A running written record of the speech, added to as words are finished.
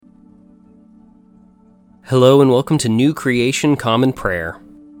Hello and welcome to New Creation Common Prayer.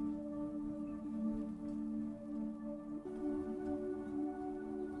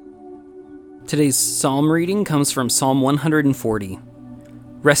 Today's psalm reading comes from Psalm 140.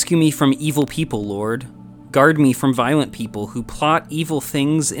 Rescue me from evil people, Lord. Guard me from violent people who plot evil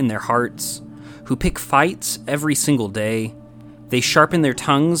things in their hearts, who pick fights every single day. They sharpen their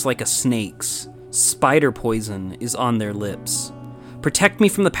tongues like a snake's. Spider poison is on their lips. Protect me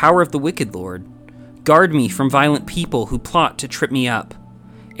from the power of the wicked, Lord. Guard me from violent people who plot to trip me up.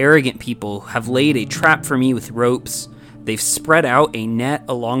 Arrogant people have laid a trap for me with ropes. They've spread out a net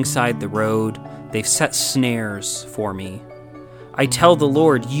alongside the road. They've set snares for me. I tell the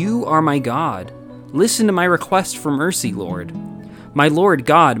Lord, you are my God. Listen to my request for mercy, Lord. My Lord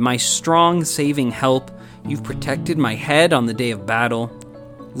God, my strong saving help, you've protected my head on the day of battle.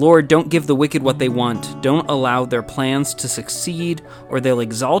 Lord, don't give the wicked what they want. Don't allow their plans to succeed, or they'll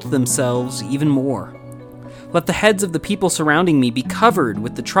exalt themselves even more. Let the heads of the people surrounding me be covered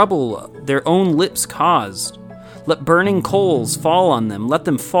with the trouble their own lips caused. Let burning coals fall on them. Let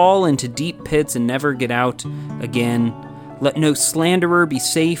them fall into deep pits and never get out again. Let no slanderer be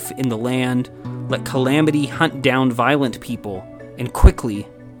safe in the land. Let calamity hunt down violent people, and quickly.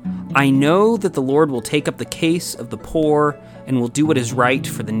 I know that the Lord will take up the case of the poor and will do what is right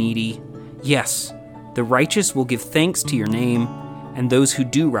for the needy. Yes, the righteous will give thanks to your name, and those who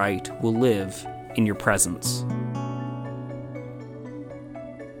do right will live in your presence.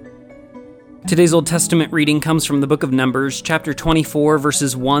 Today's Old Testament reading comes from the book of Numbers, chapter 24,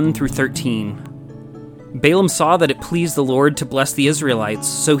 verses 1 through 13. Balaam saw that it pleased the Lord to bless the Israelites,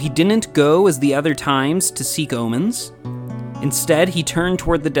 so he didn't go as the other times to seek omens. Instead, he turned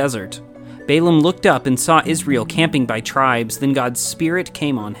toward the desert. Balaam looked up and saw Israel camping by tribes. Then God's Spirit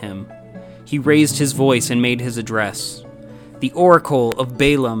came on him. He raised his voice and made his address. The oracle of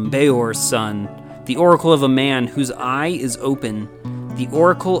Balaam, Beor's son, the oracle of a man whose eye is open, the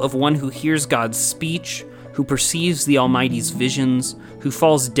oracle of one who hears God's speech, who perceives the Almighty's visions, who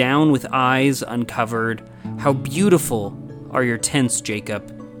falls down with eyes uncovered. How beautiful are your tents,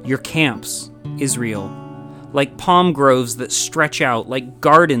 Jacob, your camps, Israel. Like palm groves that stretch out, like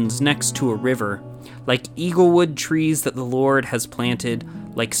gardens next to a river, like eaglewood trees that the Lord has planted,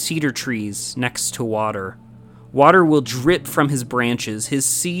 like cedar trees next to water. Water will drip from his branches, his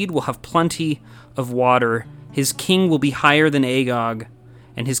seed will have plenty of water, his king will be higher than Agag,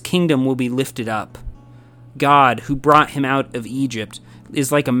 and his kingdom will be lifted up. God, who brought him out of Egypt,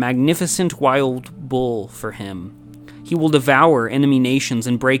 is like a magnificent wild bull for him. He will devour enemy nations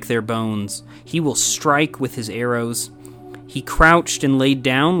and break their bones. He will strike with his arrows. He crouched and laid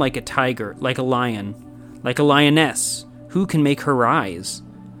down like a tiger, like a lion, like a lioness. Who can make her rise?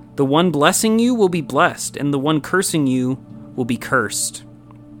 The one blessing you will be blessed, and the one cursing you will be cursed.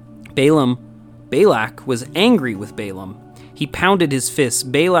 Balak was angry with Balaam. He pounded his fists.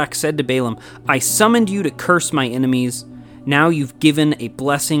 Balak said to Balaam, I summoned you to curse my enemies. Now you've given a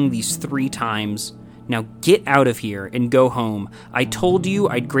blessing these 3 times. Now get out of here and go home. I told you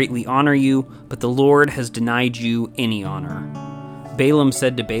I'd greatly honor you, but the Lord has denied you any honor. Balaam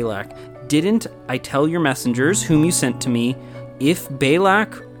said to Balak, Didn't I tell your messengers whom you sent to me, if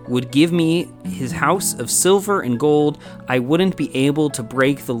Balak would give me his house of silver and gold, I wouldn't be able to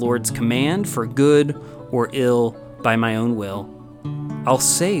break the Lord's command for good or ill by my own will. I'll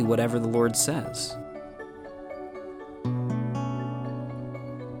say whatever the Lord says.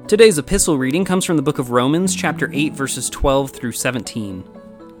 Today's epistle reading comes from the book of Romans, chapter 8, verses 12 through 17.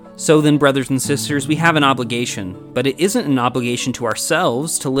 So then, brothers and sisters, we have an obligation, but it isn't an obligation to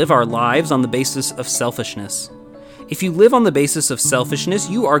ourselves to live our lives on the basis of selfishness. If you live on the basis of selfishness,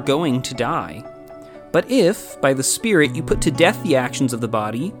 you are going to die. But if, by the Spirit, you put to death the actions of the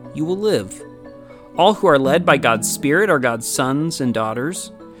body, you will live. All who are led by God's Spirit are God's sons and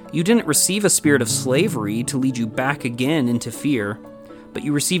daughters. You didn't receive a spirit of slavery to lead you back again into fear, but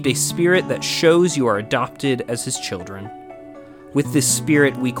you received a Spirit that shows you are adopted as His children. With this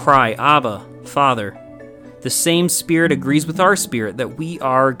Spirit we cry, Abba, Father. The same Spirit agrees with our spirit that we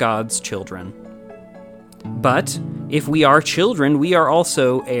are God's children. But if we are children, we are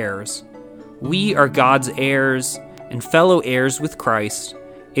also heirs. We are God's heirs and fellow heirs with Christ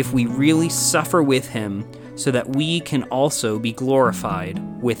if we really suffer with Him, so that we can also be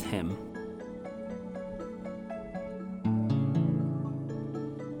glorified with Him.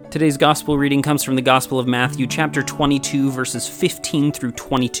 Today's gospel reading comes from the Gospel of Matthew, chapter 22, verses 15 through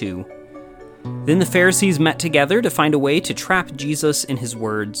 22. Then the Pharisees met together to find a way to trap Jesus in his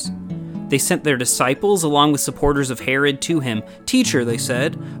words. They sent their disciples along with supporters of Herod to him. Teacher, they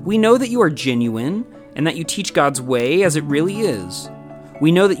said, we know that you are genuine and that you teach God's way as it really is.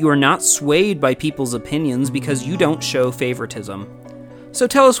 We know that you are not swayed by people's opinions because you don't show favoritism. So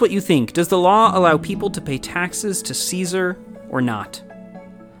tell us what you think. Does the law allow people to pay taxes to Caesar or not?"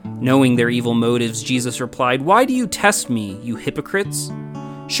 Knowing their evil motives, Jesus replied, "Why do you test me, you hypocrites?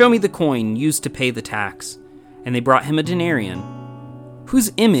 Show me the coin used to pay the tax." And they brought him a denarius.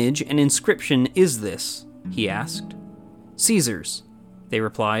 "Whose image and inscription is this?" he asked. "Caesar's," they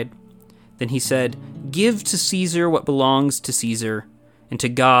replied. Then he said, "Give to Caesar what belongs to Caesar, and to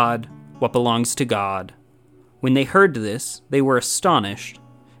God what belongs to God." When they heard this, they were astonished,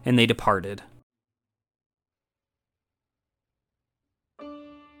 and they departed.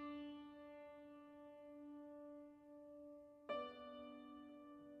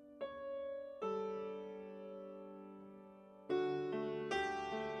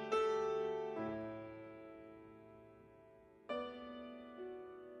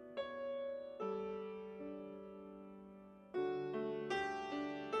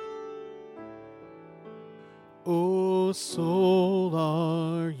 O soul,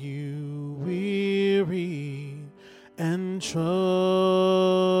 are you weary and troubled?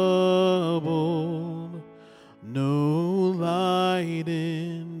 No light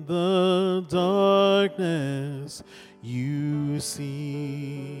in the darkness you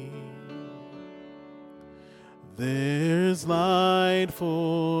see. There's light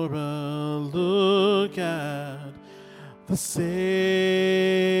for a look at the Savior,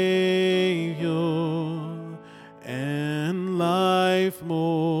 and life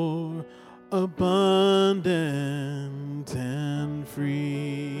more abundant and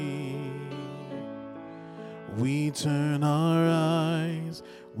free. We turn our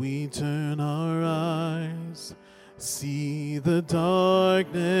eyes, see the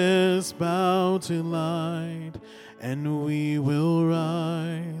darkness bow to light, and we will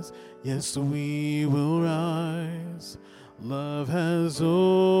rise, yes, we will rise. Love has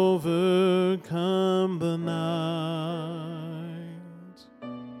overcome the night.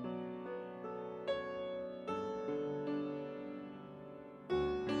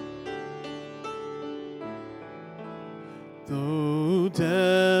 Though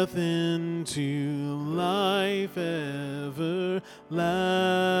death into life everlasting,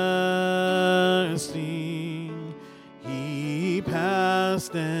 he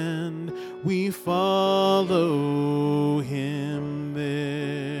passed and we follow him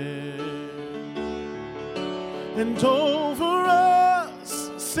there. And over us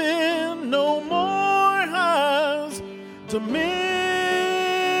sin no more has dominion,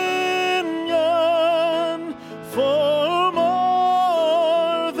 for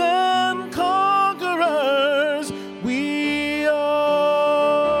more than conquerors we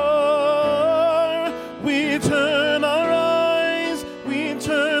are. We turn our eyes,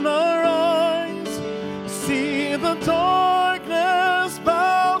 see the darkness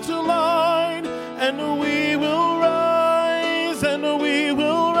bow to light, and we will rise,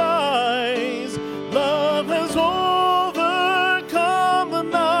 Love has overcome the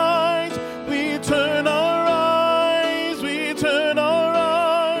night. We turn our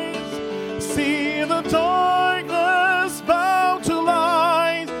eyes, see the darkness bow to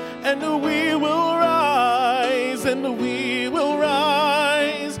light, and we will rise,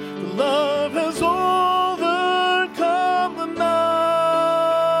 Love has overcome the night.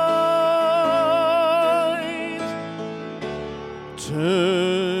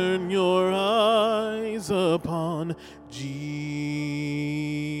 Turn your eyes upon Jesus.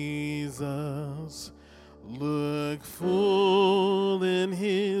 Look full in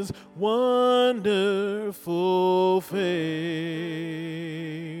his wonderful face,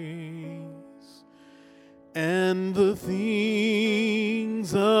 and the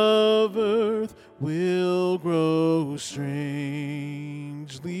things of earth will grow strangely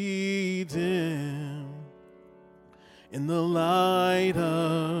dim in the light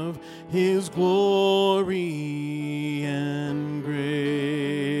of his glory and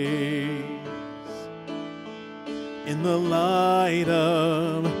grace. In the light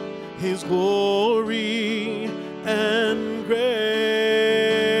of his glory and grace.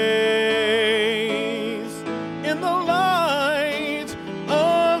 In the light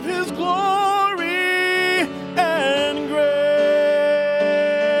of his glory and grace.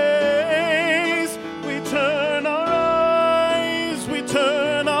 We turn our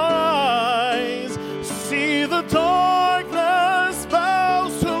eyes, see the darkness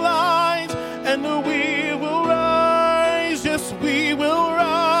bows to light, and we will rise, yes, we will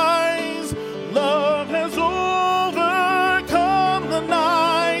rise. Love has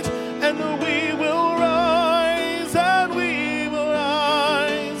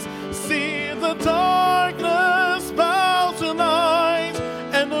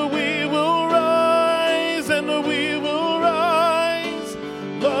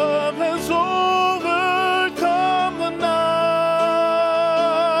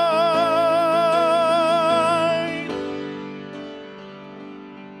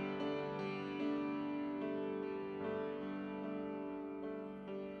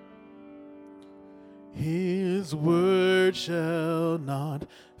His word shall not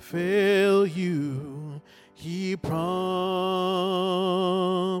fail you. He promised.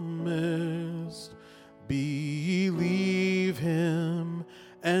 Believe Him,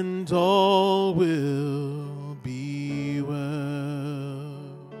 and all will be well.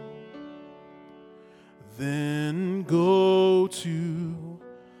 Then go to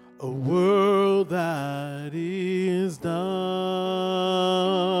a world that is dying,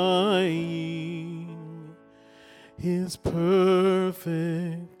 His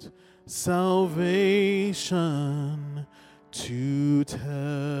perfect salvation to tell.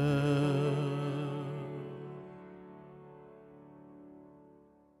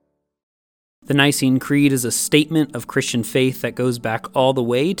 The Nicene Creed is a statement of Christian faith that goes back all the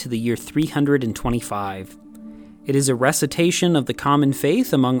way to the year 325. It is a recitation of the common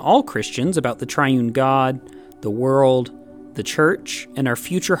faith among all Christians about the triune God, the world, the church, and our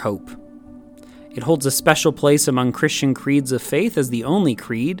future hope. It holds a special place among Christian creeds of faith as the only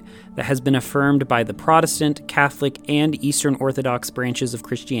creed that has been affirmed by the Protestant, Catholic, and Eastern Orthodox branches of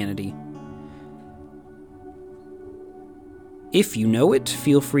Christianity. If you know it,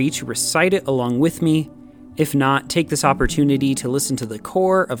 feel free to recite it along with me. If not, take this opportunity to listen to the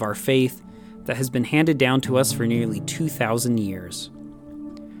core of our faith that has been handed down to us for nearly 2,000 years.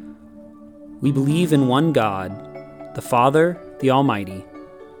 We believe in one God, the Father, the Almighty,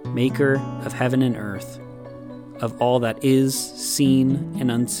 maker of heaven and earth, of all that is seen and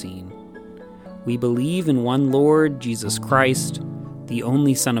unseen. We believe in one Lord, Jesus Christ, the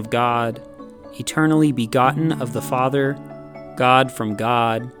only Son of God, eternally begotten of the Father, God from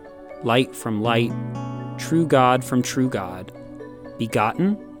God, light from light, true God from true God,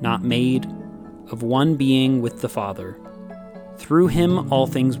 begotten, not made, of one being with the Father. Through him all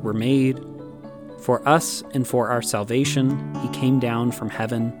things were made. For us and for our salvation, he came down from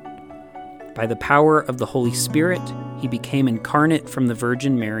heaven. By the power of the Holy Spirit, he became incarnate from the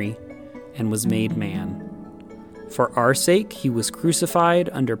Virgin Mary and was made man. For our sake, he was crucified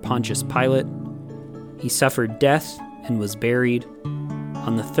under Pontius Pilate. He suffered death and was buried.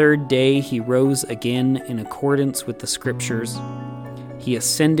 On the third day, he rose again in accordance with the Scriptures. He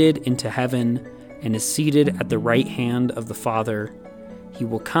ascended into heaven and is seated at the right hand of the Father. He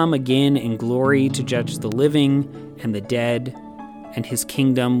will come again in glory to judge the living and the dead, and his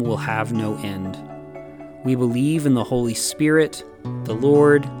kingdom will have no end. We believe in the Holy Spirit, the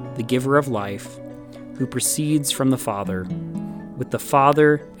Lord, the giver of life, who proceeds from the Father. With the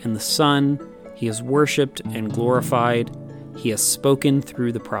Father and the Son, he is worshipped and glorified. He has spoken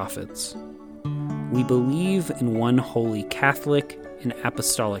through the prophets. We believe in one holy Catholic and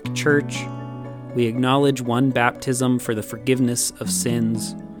Apostolic Church. We acknowledge one baptism for the forgiveness of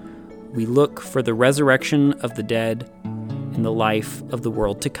sins. We look for the resurrection of the dead and the life of the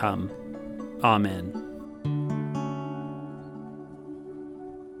world to come. Amen.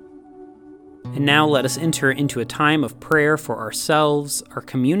 And now let us enter into a time of prayer for ourselves, our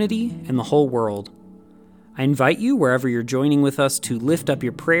community, and the whole world. I invite you, wherever you're joining with us, to lift up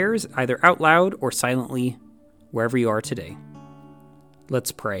your prayers, either out loud or silently, wherever you are today.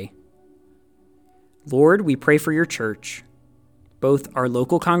 Let's pray. Lord, we pray for your church, both our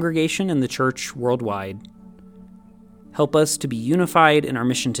local congregation and the church worldwide. Help us to be unified in our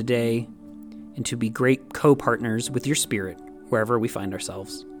mission today and to be great co-partners with your Spirit wherever we find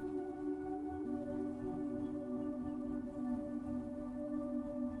ourselves.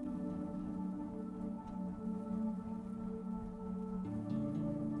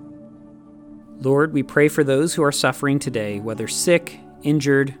 Lord, we pray for those who are suffering today, whether sick,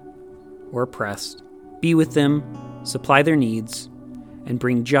 injured, or oppressed. Be with them, supply their needs, and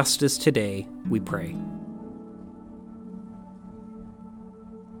bring justice today, we pray.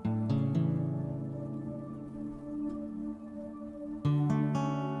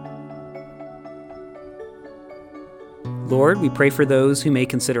 Lord, we pray for those who may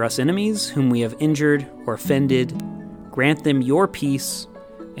consider us enemies, whom we have injured or offended. Grant them your peace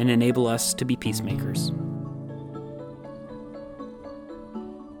and enable us to be peacemakers.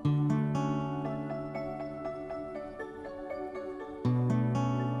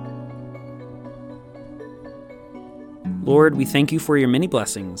 Lord, we thank you for your many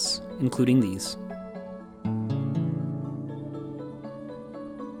blessings, including these.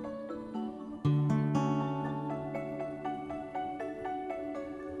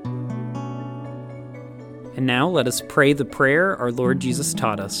 And now let us pray the prayer our Lord Jesus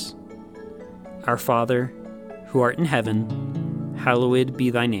taught us. Our Father, who art in heaven, hallowed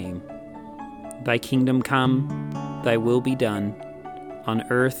be thy name. Thy kingdom come, thy will be done, on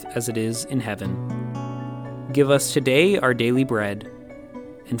earth as it is in heaven. Give us today our daily bread,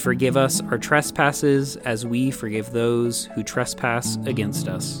 And forgive us our trespasses as we forgive those who trespass against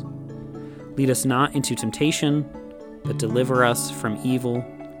us. Lead us not into temptation, but deliver us from evil.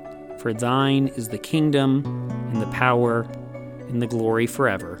 For thine is the kingdom, and the power, and the glory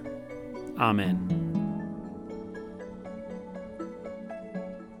forever. Amen.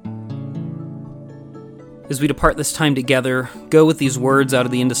 As we depart this time together, go with these words out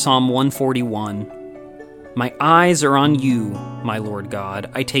of the end of Psalm 141. My eyes are on you, my Lord God.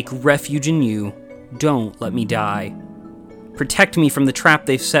 I take refuge in you. Don't let me die. Protect me from the trap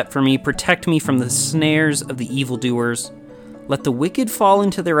they've set for me. Protect me from the snares of the evildoers. Let the wicked fall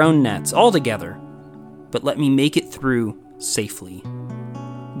into their own nets altogether, but let me make it through safely.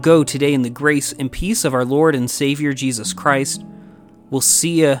 Go today in the grace and peace of our Lord and Savior Jesus Christ. We'll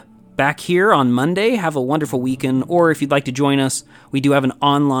see you back here on Monday. Have a wonderful weekend. Or if you'd like to join us, we do have an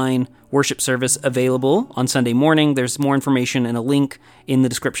online worship service available on Sunday morning. There's more information and a link in the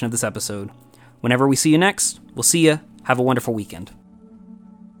description of this episode. Whenever we see you next, we'll see you. Have a wonderful weekend.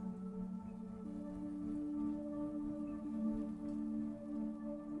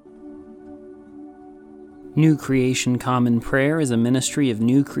 New Creation Common Prayer is a ministry of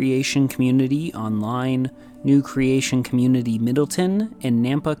New Creation Community Online, New Creation Community Middleton, and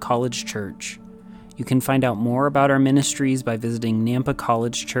Nampa College Church. You can find out more about our ministries by visiting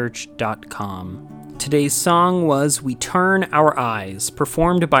nampacollegechurch.com. Today's song was We Turn Our Eyes,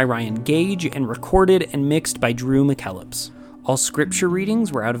 performed by Ryan Gage and recorded and mixed by Drew McKellips. All scripture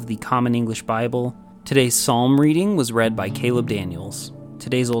readings were out of the Common English Bible. Today's psalm reading was read by Caleb Daniels.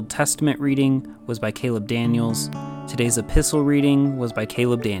 Today's Old Testament reading was by Caleb Daniels. Today's epistle reading was by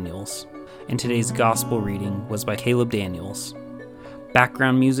Caleb Daniels. And today's gospel reading was by Caleb Daniels.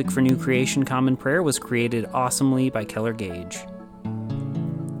 Background music for New Creation Common Prayer was created awesomely by Keller Gage.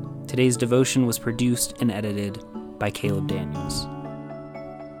 Today's devotion was produced and edited by Caleb Daniels.